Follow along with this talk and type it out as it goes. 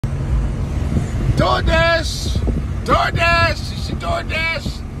DoorDash. DoorDash. It's your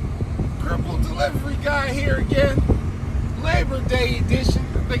DoorDash. Crippled delivery guy here again. Labor Day edition.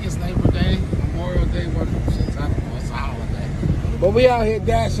 I think it's Labor Day. Memorial Day. One of them shits. I don't know. It's a holiday. But we out here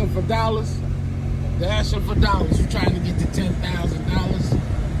dashing for dollars. Dashing for dollars. We're trying to get to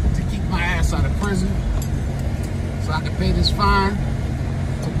 $10,000 to keep my ass out of prison. So I can pay this fine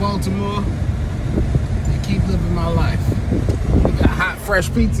to Baltimore and keep living my life. We got hot,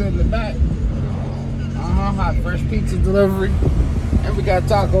 fresh pizza in the back. Hot, fresh pizza delivery. And we got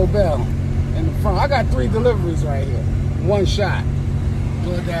Taco Bell in the front. I got 3 deliveries right here. One shot.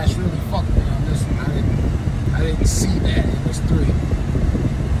 DoorDash really fucked me on this one. I didn't see that. It was 3.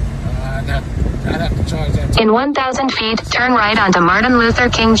 I'd have to charge that. In 1,000 feet, turn right onto Martin Luther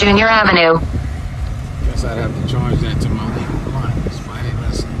King Jr. Avenue. Guess I'd have to charge that to my legal blindness. But hey,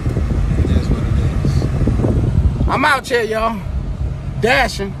 listen, it is what it is. I'm out here, y'all.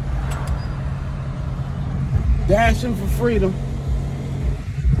 Dashing. Dashing for freedom.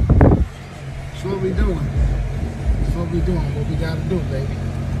 That's what we doing. That's what we doing. What we gotta do, baby.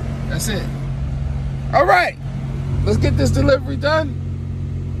 That's it. All right. Let's get this delivery done.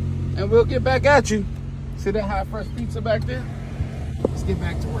 And we'll get back at you. See that hot fresh pizza back there? Let's get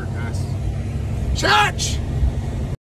back to work, guys. Church!